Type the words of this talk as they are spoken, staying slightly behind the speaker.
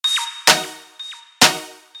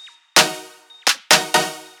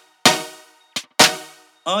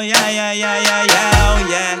Oh yeah, oh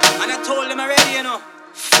yeah. And I told them already, you know.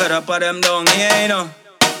 Fed up of them down here, you know.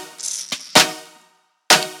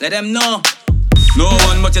 Let them know. No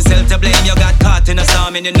one but yourself to blame, you got caught in a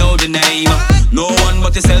storm and you know the name. No one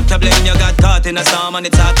but yourself to blame, you got caught in a storm and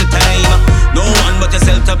it's hard to tame. No one but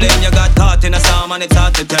yourself to blame, you got caught in a storm and it's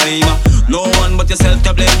hard to tame. No one but yourself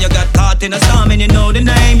to blame, you got caught in a storm and you know the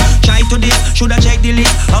name. Try to this, shoulda check the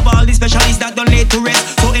list of all the specialists that don't late to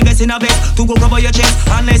rest. So invest in a vest to go cover your chest.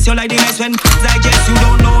 Unless you like the mess when digest, you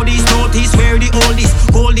don't know this. Notice where the oldest,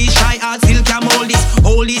 coldest, shy heart still can mold this.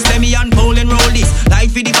 Hold this, let me unfold and roll this.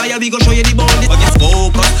 Light for the fire, we go show you the boldest. It's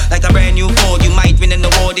focus, like a brand new Ford. You might win an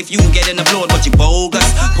award if you get an applaud, but you bogus.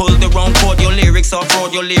 Pull the wrong chord, your lyrics are fraud.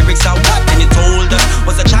 Your lyrics are what? And you told us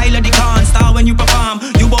was a child of the con star when you perform.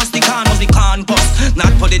 You bust the con, was the con post, not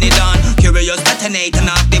putting it on. Curious, detonator,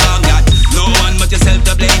 knock the bomb. Got no one but yourself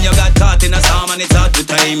to blame. You got caught in a storm and it's hard to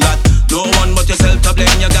tame. Got no one but yourself to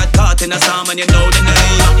blame. You got caught in a storm and you know the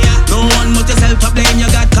name. No one but yourself to blame. You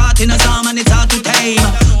got caught in a storm and it's hard to tame.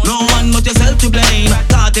 No one but yourself to blame.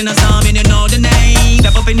 Caught in a storm and you know the name.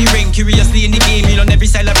 Step up in the ring, curiously in the game. You on every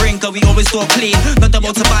style I bring, cause we always go clean. Not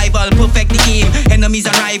about survival, perfect the game. Enemies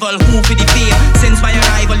and rival, who for the fame? Since my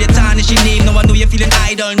arrival, you tarnish your name. No one know you're feeling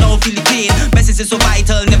idle, now feel the pain. Message is so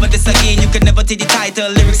vital, never this again. You can never take the title,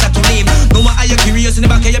 lyrics are too lame. No more are you curious in the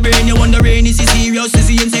back of your brain. You're wondering, is he serious? Is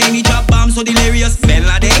he insane? He drop bombs so delirious. Ben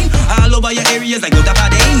Laden, all over your areas like Buddha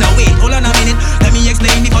Padane. Now wait, hold on a minute, let me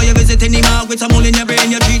explain. Before you visit any mark with some hole in your brain,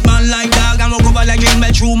 you treat man like dog and walk over like drain.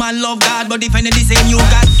 Well, true man love God, but defending the same you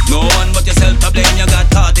got. No one but yourself to blame, you got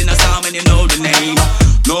caught in a storm and you know the name.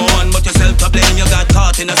 No one but yourself to blame, you got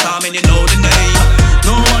caught in a storm and you know the name.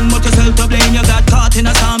 No one but yourself to blame, you got caught in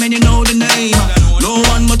a storm and you know the name. No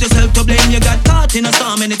one but yourself to blame, you got caught in a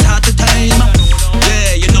storm and it's hard to tame.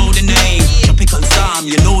 Yeah, you know the name. Tropical storm,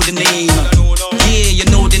 you know the name. Yeah, you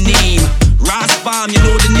know the name. Rasp bomb, you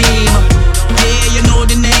know the name. Yeah, you know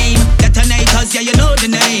the name. Detonators, yeah, you know the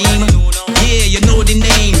name. Yeah, you know the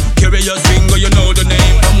name. Curious Ringo, you know the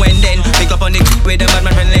name. From when then, pick up on the with them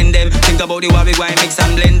badman friend lend them. Think about the war we why mix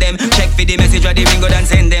and blend them. Check for the message where the Ringo then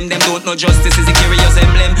send them. Them don't know justice is a curious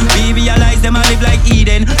emblem. We realize them and live like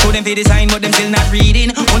Eden. Show them for the sign but them still not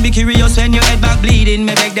reading. Won't be curious when your head back bleeding.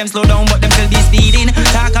 Me beg them slow down but them still be speeding.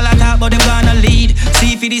 Talk a lot but them gonna lead.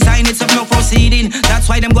 See for the sign it's up no proceeding. That's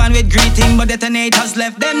why them gone with greeting. But detonators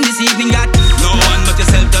left them this evening. Got no one but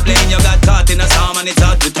yourself to blame. You got caught in a storm and it's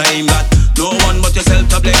hard to tame. Got no one but yourself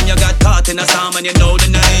to blame. You got caught in a storm and you know the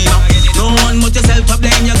name. No one but yourself to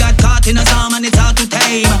blame. You got caught in a storm and it's hard to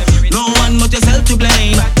tame. No one but yourself to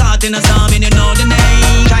blame. Caught in a storm and you know the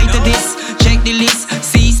name. Try to this, check the list.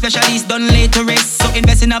 See specialists done late to rest. So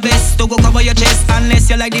invest in a vest to go cover your chest. Unless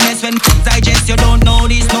you like the mess when digest. You don't know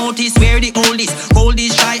this, notice where the oldest,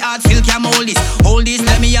 coldest, shy heart still can mold this. Hold this,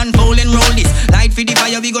 let me unfold and roll this. Light for the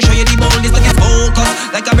fire, we go show you the boldest. Look, it's focus,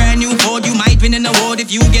 like a brand new Ford. You might win an award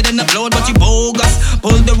if you get an applaud, but you bogus.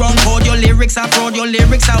 Pull the wrong chord, your lyrics are fraud. Your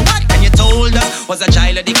lyrics are what? And you told us was a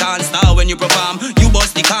child of the con star when you perform. You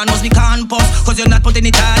bust the con, must be con post, cause you're not putting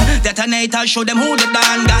it on. Detnator, show them who the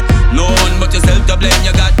done got. No one but yourself to blame.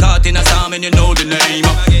 You got caught in a storm and you know the name.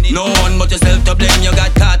 No one but yourself to blame. You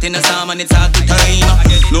got caught in a storm and it's hard to tame.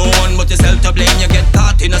 No one but yourself to blame. You get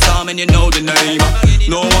caught in a storm and you know the name.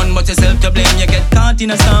 No one but yourself to blame. You get caught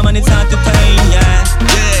in a storm and it's hard to tame.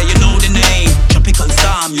 Yeah, you know the name. Tropical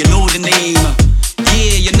storm, you know the name.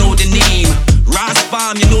 Yeah, you know the name. Rasp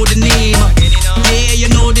bomb, you know the name. Yeah, you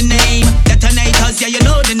know the name. Detonators, yeah, you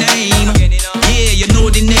know the name. Yeah, you know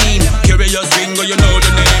the name. Curious Ringo, you know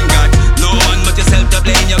the name. Got no one but yourself to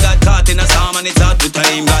blame. You got caught in a storm and it's hard to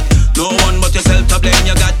tame. Got no one but yourself to blame.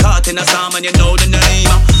 You got caught in a storm and you know the name.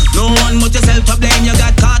 No one but yourself to blame. You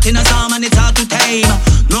got caught in a storm and it's hard to tame.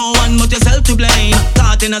 No one but yourself to blame.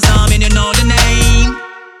 Caught in a storm and you know the name.